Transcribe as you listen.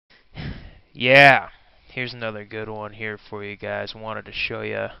Yeah, here's another good one here for you guys. Wanted to show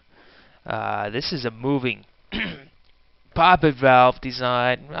you. This is a moving poppet valve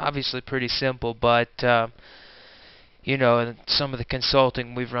design. Obviously pretty simple, but in some of the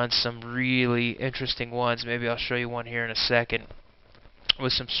consulting, we've run some really interesting ones. Maybe I'll show you one here in a second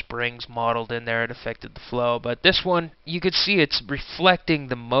with some springs modeled in there. It affected the flow. But this one, you could see it's reflecting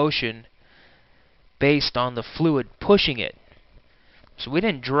the motion based on the fluid pushing it. So we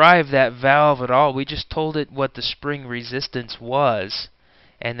didn't drive that valve at all. We just told it what the spring resistance was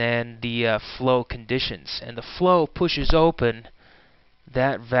and then the flow conditions. And the flow pushes open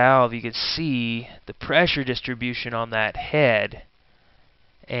that valve. You can see the pressure distribution on that head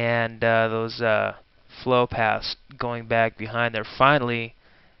and those flow paths going back behind there, finally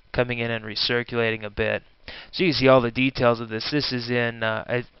coming in and recirculating a bit. So you can see all the details of this. This is in,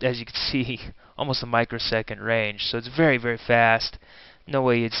 as you can see, almost a microsecond range. So it's very, very fast. No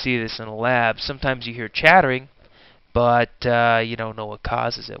way you'd see this in a lab. Sometimes you hear chattering, but you don't know what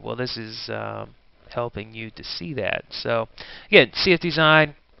causes it. Well, this is helping you to see that. So again, CFD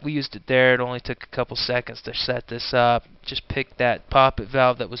design, we used it there. It only took a couple seconds to set this up. Just picked that poppet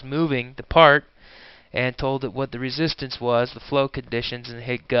valve that was moving the part and told it what the resistance was, the flow conditions, and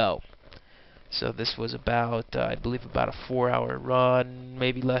hit go. So this was about, I believe, about a 4-hour run,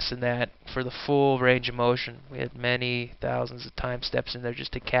 maybe less than that, for the full range of motion. We had many thousands of time steps in there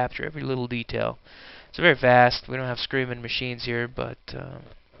just to capture every little detail. It's very fast. We don't have screaming machines here, but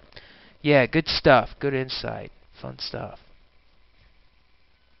yeah, good stuff, good insight, fun stuff.